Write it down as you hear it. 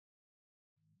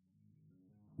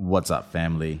What's up,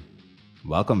 family?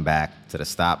 Welcome back to the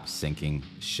Stop Sinking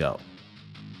Show,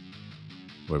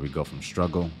 where we go from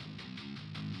struggle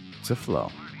to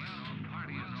flow.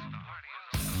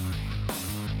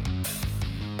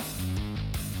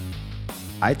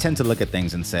 I tend to look at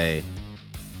things and say,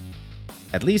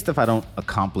 at least if I don't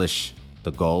accomplish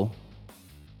the goal,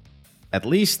 at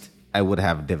least I would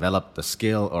have developed the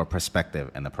skill or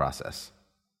perspective in the process.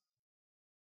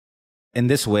 In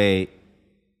this way,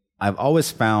 I've always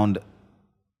found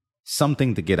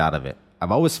something to get out of it.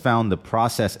 I've always found the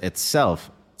process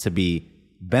itself to be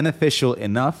beneficial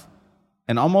enough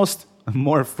and almost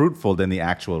more fruitful than the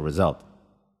actual result.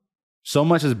 So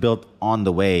much is built on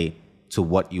the way to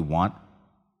what you want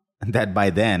that by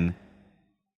then,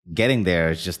 getting there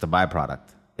is just a byproduct.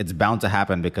 It's bound to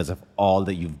happen because of all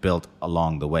that you've built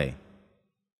along the way.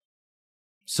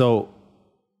 So,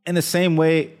 in the same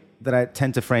way that I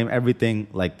tend to frame everything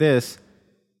like this,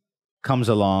 comes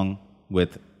along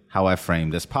with how I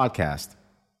frame this podcast.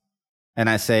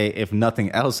 And I say, if nothing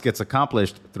else gets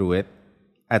accomplished through it,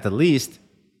 at the least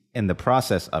in the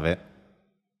process of it,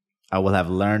 I will have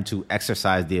learned to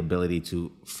exercise the ability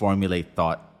to formulate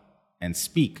thought and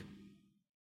speak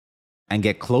and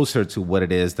get closer to what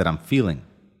it is that I'm feeling.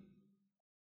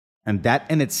 And that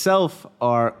in itself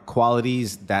are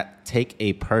qualities that take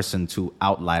a person to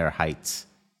outlier heights,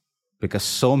 because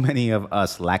so many of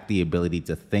us lack the ability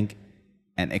to think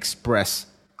and express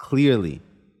clearly.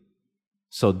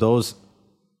 So those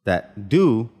that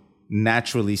do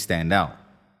naturally stand out.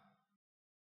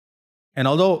 And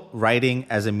although writing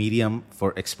as a medium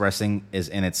for expressing is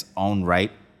in its own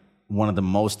right one of the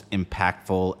most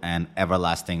impactful and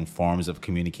everlasting forms of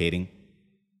communicating,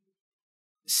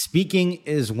 speaking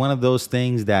is one of those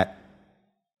things that,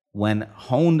 when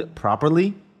honed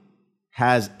properly,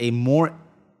 has a more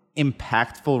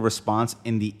impactful response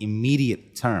in the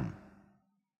immediate term.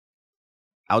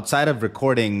 Outside of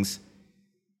recordings,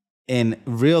 in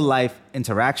real life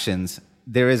interactions,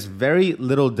 there is very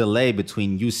little delay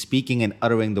between you speaking and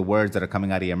uttering the words that are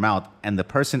coming out of your mouth and the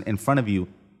person in front of you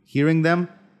hearing them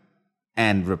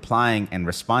and replying and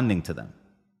responding to them.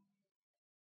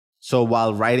 So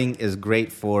while writing is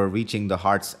great for reaching the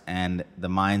hearts and the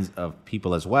minds of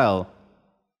people as well,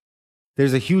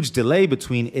 there's a huge delay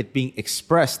between it being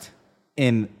expressed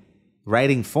in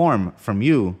writing form from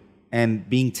you and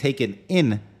being taken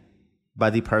in by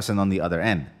the person on the other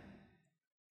end.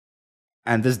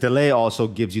 And this delay also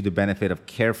gives you the benefit of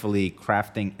carefully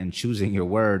crafting and choosing your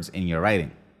words in your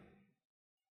writing.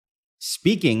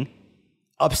 Speaking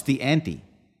ups the ante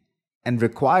and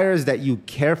requires that you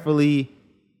carefully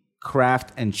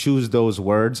craft and choose those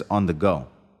words on the go,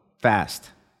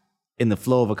 fast, in the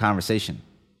flow of a conversation,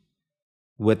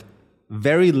 with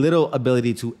very little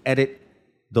ability to edit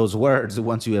those words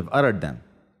once you have uttered them.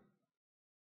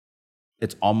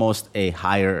 It's almost a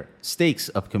higher stakes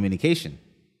of communication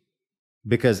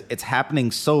because it's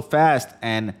happening so fast,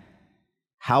 and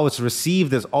how it's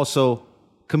received is also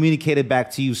communicated back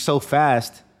to you so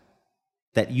fast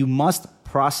that you must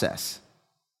process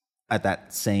at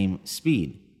that same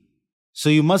speed. So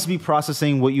you must be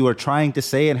processing what you are trying to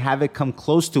say and have it come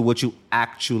close to what you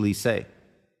actually say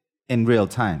in real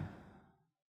time.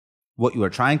 What you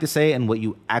are trying to say and what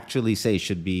you actually say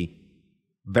should be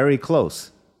very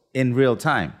close in real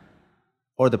time,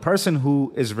 or the person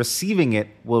who is receiving it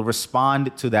will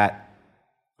respond to that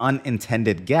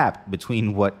unintended gap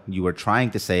between what you are trying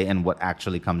to say and what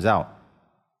actually comes out.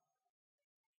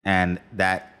 And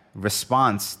that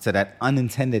response to that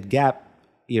unintended gap,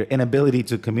 your inability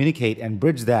to communicate and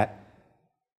bridge that,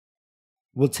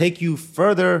 will take you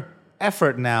further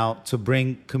effort now to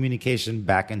bring communication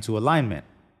back into alignment.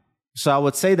 So I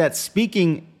would say that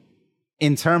speaking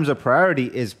in terms of priority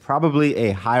is probably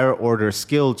a higher order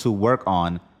skill to work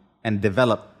on and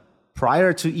develop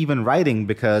prior to even writing,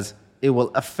 because it will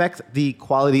affect the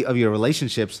quality of your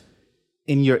relationships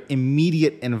in your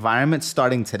immediate environment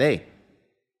starting today,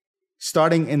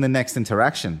 starting in the next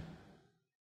interaction.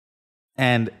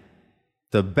 And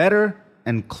the better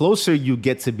and closer you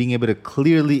get to being able to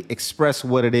clearly express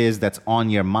what it is that's on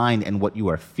your mind and what you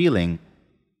are feeling,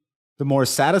 the more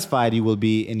satisfied you will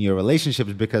be in your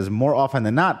relationships, because more often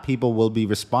than not, people will be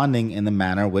responding in the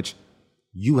manner which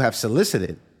you have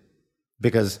solicited,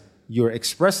 because you're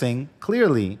expressing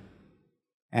clearly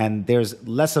and there's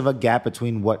less of a gap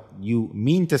between what you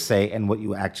mean to say and what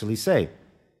you actually say.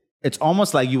 It's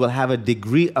almost like you will have a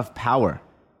degree of power,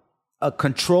 a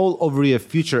control over your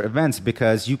future events,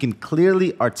 because you can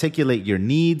clearly articulate your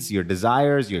needs, your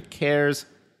desires, your cares,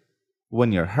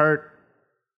 when you're hurt,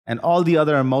 and all the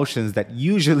other emotions that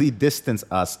usually distance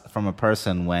us from a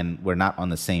person when we're not on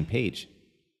the same page.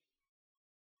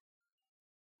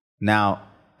 Now,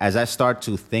 as I start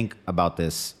to think about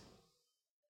this,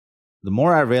 the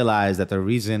more I realize that the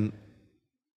reason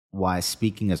why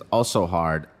speaking is also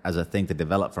hard as a thing to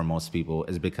develop for most people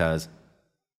is because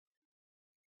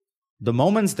the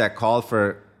moments that call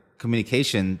for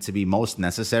communication to be most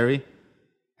necessary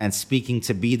and speaking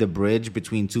to be the bridge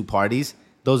between two parties,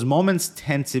 those moments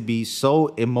tend to be so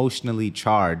emotionally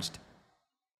charged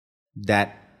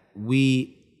that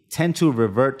we tend to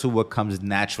revert to what comes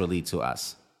naturally to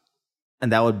us.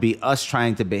 And that would be us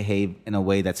trying to behave in a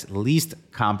way that's least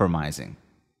compromising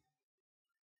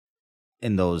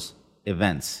in those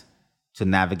events, to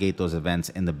navigate those events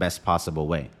in the best possible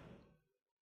way.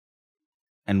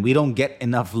 And we don't get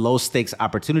enough low-stakes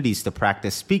opportunities to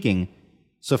practice speaking.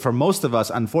 So for most of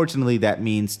us, unfortunately, that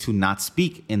means to not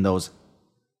speak in those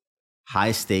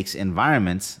high-stakes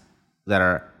environments that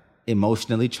are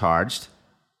emotionally charged.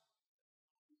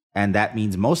 And that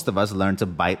means most of us learn to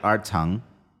bite our tongue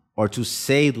or to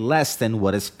say less than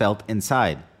what is felt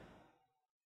inside.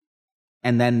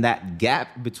 And then that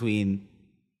gap between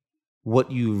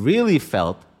what you really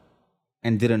felt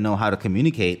and didn't know how to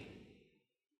communicate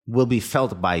will be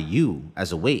felt by you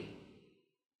as a weight.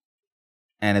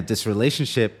 And if this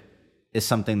relationship is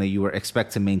something that you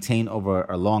expect to maintain over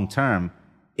a long term,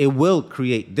 it will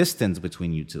create distance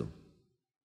between you two.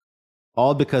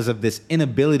 All because of this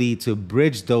inability to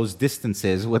bridge those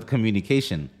distances with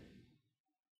communication.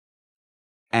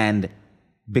 And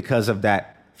because of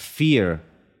that fear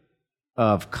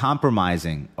of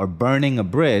compromising or burning a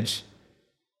bridge,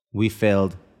 we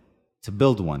failed to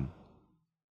build one.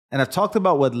 And I've talked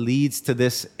about what leads to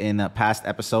this in a past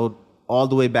episode, all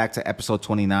the way back to episode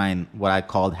 29, what I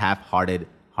called half-hearted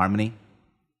harmony.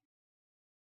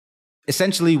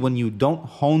 Essentially, when you don't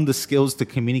hone the skills to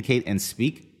communicate and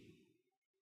speak,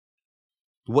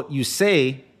 what you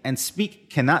say and speak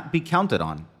cannot be counted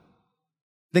on.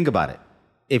 Think about it.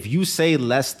 If you say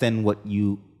less than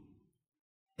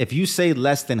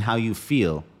how you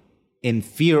feel in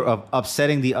fear of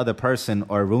upsetting the other person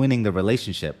or ruining the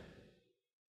relationship,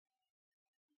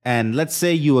 and let's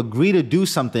say you agree to do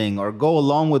something or go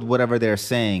along with whatever they're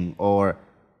saying, or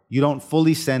you don't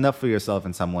fully stand up for yourself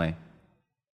in some way,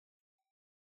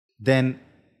 then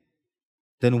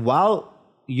while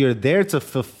you're there to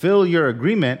fulfill your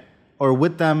agreement or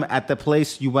with them at the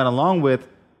place you went along with,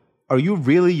 are you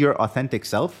really your authentic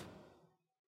self?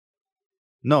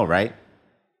 No, right?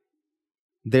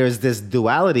 There's this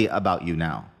duality about you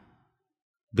now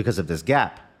because of this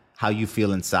gap. How you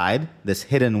feel inside, this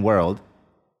hidden world,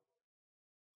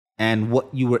 and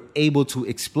what you were able to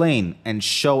explain and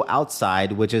show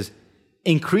outside, which is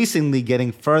increasingly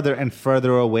getting further and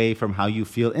further away from how you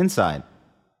feel inside,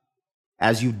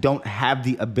 as you don't have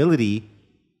the ability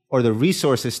or the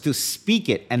resources to speak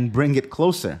it and bring it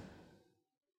closer.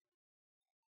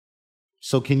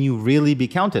 So can you really be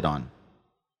counted on?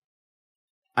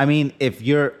 I mean, if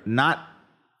you're not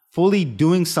fully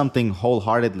doing something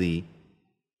wholeheartedly,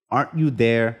 aren't you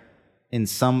there in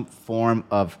some form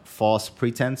of false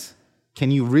pretense?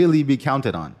 Can you really be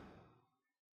counted on?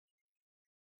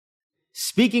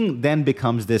 Speaking then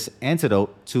becomes this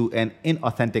antidote to an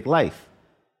inauthentic life.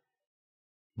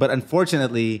 But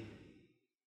unfortunately,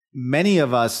 many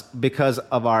of us, because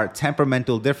of our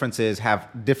temperamental differences,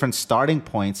 have different starting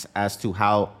points as to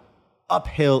how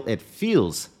uphill it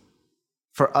feels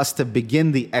for us to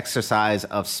begin the exercise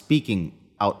of speaking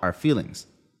out our feelings.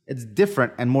 It's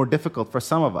different and more difficult for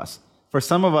some of us. For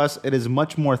some of us, it is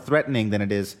much more threatening than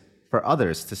it is for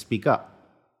others to speak up.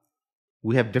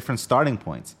 We have different starting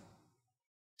points.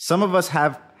 Some of us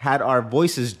have had our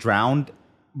voices drowned,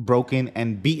 broken,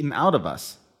 and beaten out of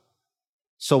us.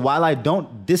 So while I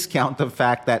don't discount the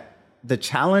fact that the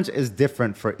challenge is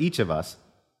different for each of us,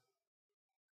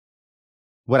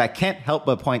 what I can't help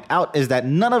but point out is that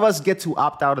none of us get to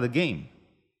opt out of the game.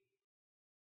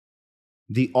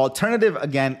 The alternative,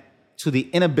 again, to the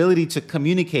inability to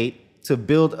communicate, to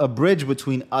build a bridge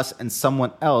between us and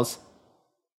someone else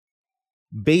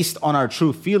based on our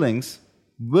true feelings,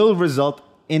 will result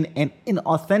in an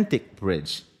inauthentic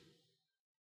bridge.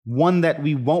 One that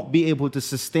we won't be able to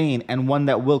sustain and one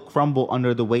that will crumble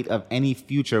under the weight of any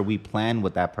future we plan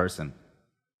with that person.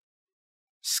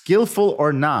 Skillful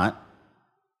or not,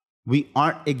 we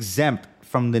aren't exempt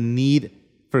from the need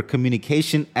for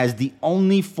communication as the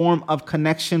only form of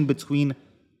connection between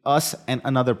us and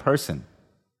another person.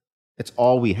 It's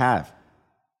all we have.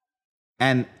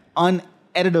 And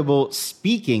uneditable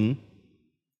speaking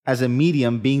as a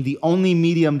medium being the only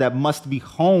medium that must be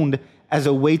honed as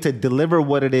a way to deliver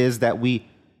what it is that we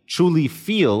truly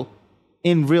feel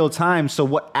in real time. So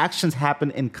what actions happen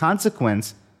in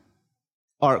consequence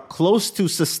are close to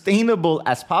sustainable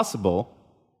as possible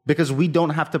because we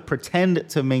don't have to pretend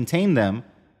to maintain them,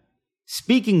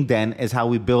 speaking then is how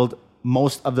we build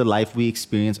most of the life we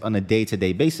experience on a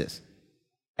day-to-day basis.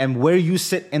 And where you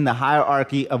sit in the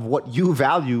hierarchy of what you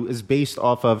value is based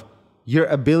off of your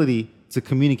ability to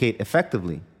communicate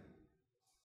effectively.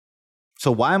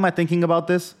 So why am I thinking about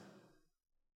this?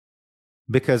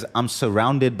 Because I'm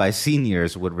surrounded by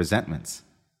seniors with resentments.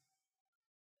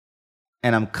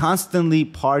 And I'm constantly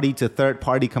party to third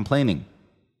party complaining.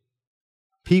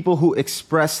 People who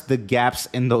express the gaps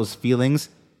in those feelings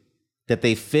that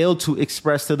they fail to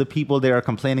express to the people they are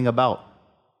complaining about.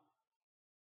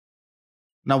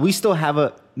 Now, we still have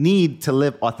a need to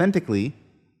live authentically,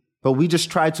 but we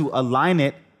just try to align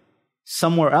it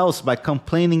somewhere else by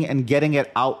complaining and getting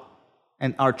it out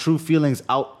and our true feelings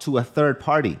out to a third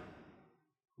party,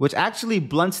 which actually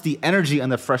blunts the energy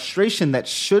and the frustration that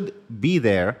should be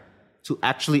there to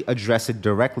actually address it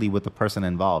directly with the person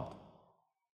involved.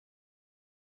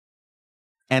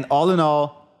 And all in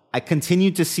all, I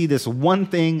continue to see this one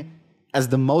thing as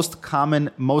the most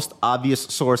common, most obvious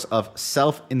source of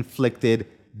self-inflicted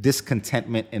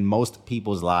discontentment in most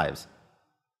people's lives.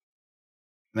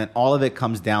 And all of it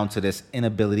comes down to this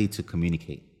inability to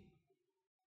communicate.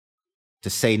 To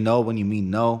say no when you mean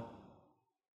no.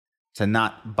 To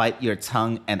not bite your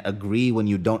tongue and agree when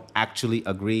you don't actually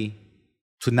agree.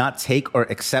 To not take or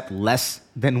accept less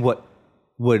than what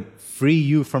would free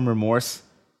you from remorse.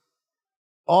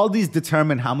 All these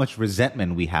determine how much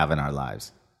resentment we have in our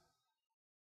lives.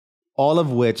 All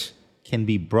of which can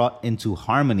be brought into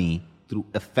harmony through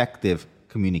effective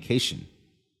communication.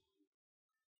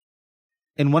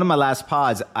 In one of my last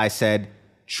pods, I said,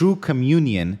 true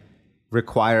communion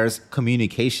requires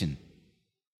communication.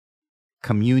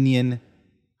 Communion,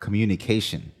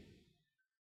 communication.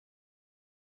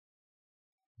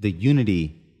 The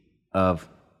unity of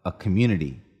a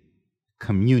community,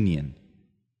 communion.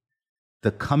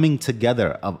 The coming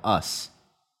together of us,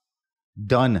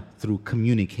 done through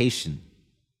communication,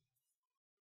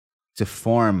 to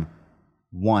form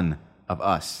one of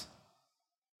us.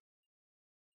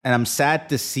 And I'm sad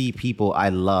to see people I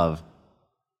love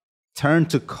turn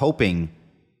to coping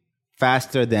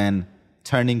faster than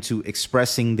turning to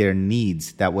expressing their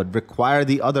needs that would require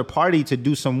the other party to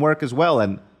do some work as well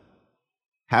and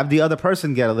have the other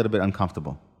person get a little bit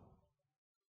uncomfortable.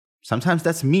 Sometimes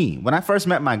that's me. When I first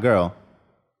met my girl,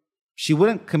 she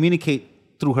wouldn't communicate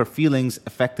through her feelings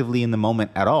effectively in the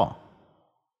moment at all.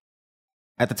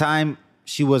 At the time,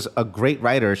 she was a great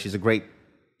writer. She's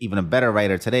even a better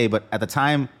writer today. But at the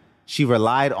time, she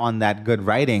relied on that good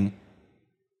writing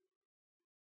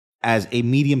as a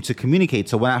medium to communicate.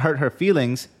 So when I hurt her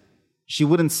feelings, she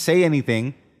wouldn't say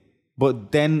anything,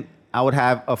 but then I would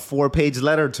have a 4-page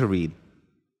letter to read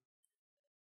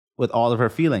with all of her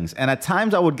feelings. And at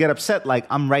times I would get upset, like,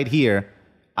 I'm right here.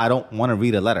 I don't want to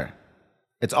read a letter.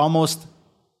 It's almost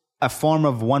a form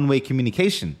of one-way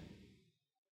communication.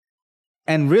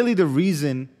 And really the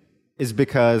reason is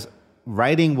because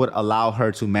writing would allow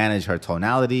her to manage her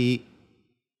tonality,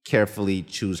 carefully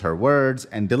choose her words,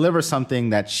 and deliver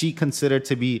something that she considered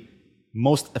to be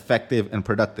most effective and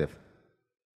productive.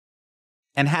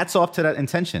 And hats off to that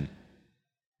intention.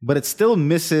 But it still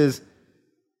misses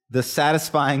the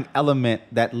satisfying element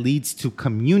that leads to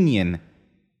communion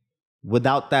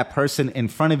without that person in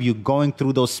front of you going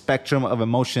through those spectrum of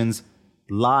emotions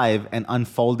live and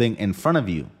unfolding in front of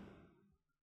you.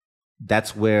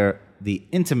 That's where the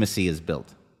intimacy is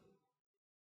built.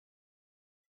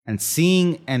 And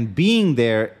seeing and being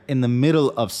there in the middle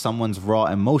of someone's raw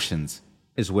emotions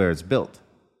is where it's built.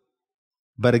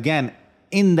 But again,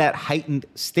 in that heightened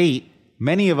state,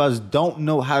 many of us don't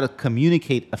know how to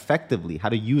communicate effectively, how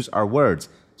to use our words.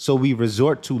 So we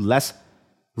resort to less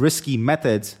risky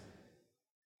methods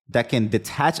that can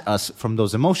detach us from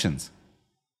those emotions.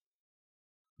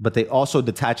 But they also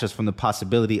detach us from the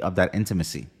possibility of that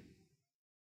intimacy.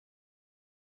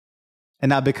 And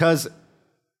now, because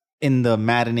in the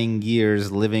maddening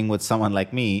years living with someone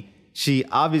like me, she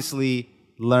obviously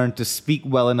learned to speak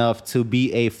well enough to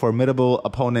be a formidable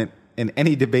opponent in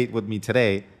any debate with me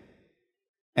today.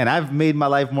 And I've made my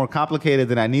life more complicated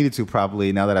than I needed to,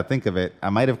 probably, now that I think of it. I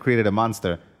might have created a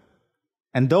monster.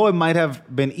 And though it might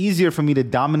have been easier for me to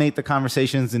dominate the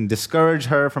conversations and discourage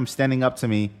her from standing up to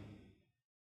me,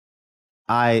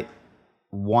 I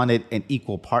wanted an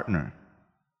equal partner.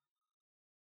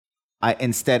 I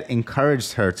instead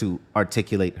encouraged her to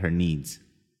articulate her needs.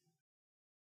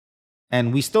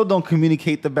 And we still don't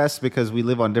communicate the best because we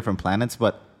live on different planets,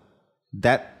 but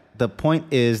the point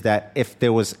is that if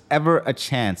there was ever a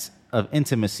chance of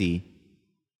intimacy,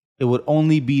 it would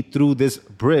only be through this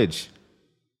bridge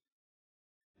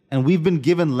And we've been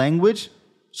given language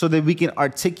so that we can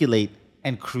articulate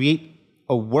and create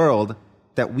a world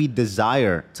that we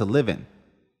desire to live in.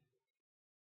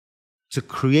 To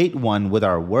create one with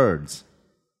our words.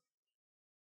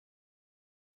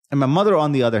 And my mother,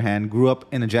 on the other hand, grew up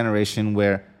in a generation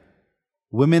where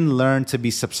women learned to be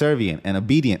subservient and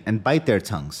obedient and bite their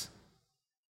tongues.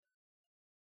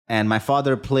 And my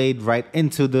father played right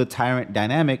into the tyrant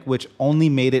dynamic, which only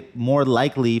made it more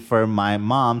likely for my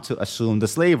mom to assume the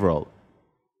slave role.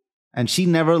 And she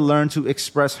never learned to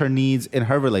express her needs in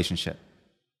her relationship.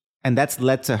 And that's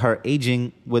led to her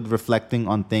aging with reflecting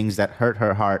on things that hurt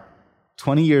her heart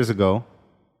 20 years ago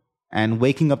and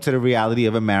waking up to the reality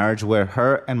of a marriage where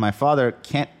her and my father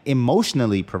can't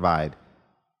emotionally provide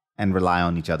and rely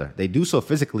on each other. They do so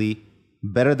physically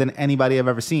better than anybody I've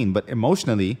ever seen, but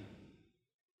emotionally,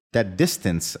 that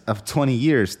distance of 20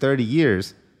 years, 30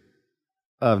 years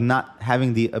of not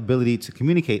having the ability to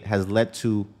communicate has led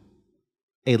to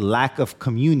a lack of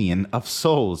communion of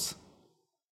souls.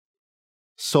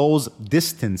 Souls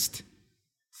distanced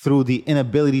through the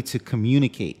inability to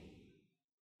communicate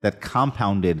that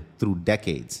compounded through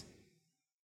decades.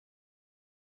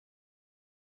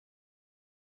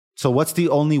 So what's the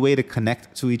only way to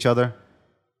connect to each other?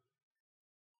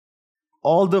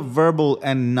 All the verbal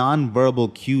and non-verbal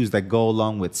cues that go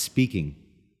along with speaking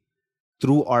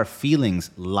through our feelings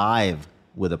live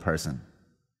with a person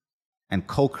and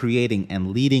co-creating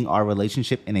and leading our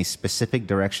relationship in a specific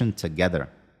direction together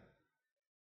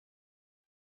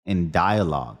in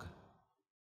dialogue.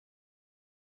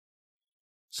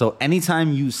 So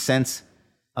anytime you sense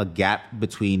a gap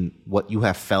between what you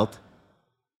have felt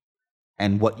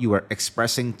and what you are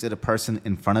expressing to the person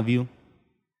in front of you,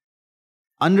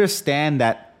 understand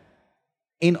that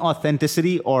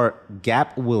inauthenticity or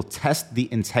gap will test the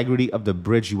integrity of the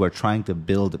bridge you are trying to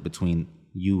build between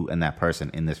you and that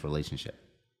person in this relationship.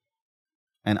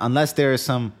 And unless there is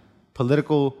some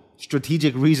political,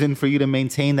 strategic reason for you to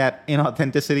maintain that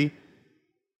inauthenticity,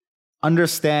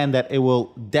 understand that it will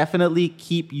definitely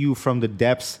keep you from the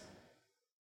depths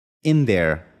in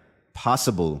there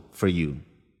possible for you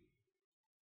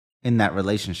in that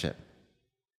relationship.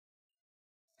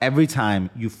 Every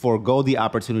time you forego the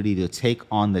opportunity to take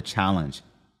on the challenge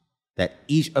that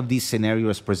each of these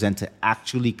scenarios present to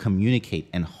actually communicate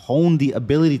and hone the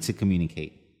ability to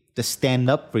communicate, to stand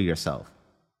up for yourself,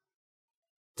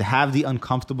 to have the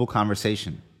uncomfortable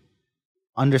conversation,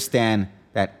 understand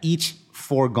that each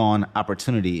foregone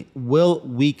opportunity will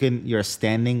weaken your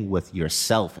standing with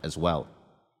yourself as well.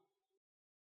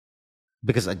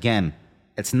 Because again,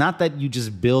 it's not that you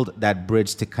just build that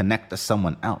bridge to connect to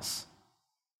someone else.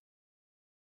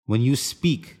 When you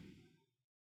speak,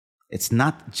 it's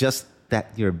not just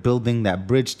that you're building that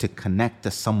bridge to connect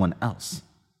to someone else.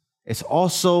 It's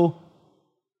also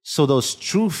so those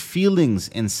true feelings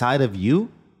inside of you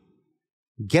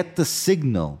get the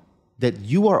signal that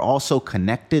you are also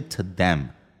connected to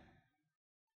them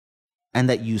and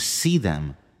that you see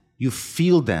them, you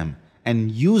feel them,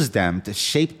 and use them to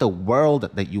shape the world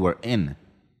that you are in.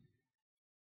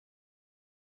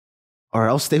 Or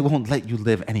else they won't let you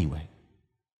live anyway.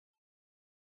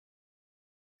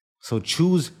 So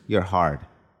choose your heart.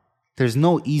 There's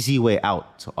no easy way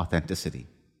out to authenticity.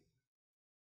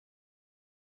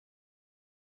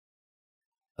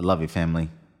 I love you, family.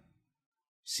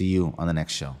 See you on the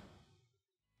next show.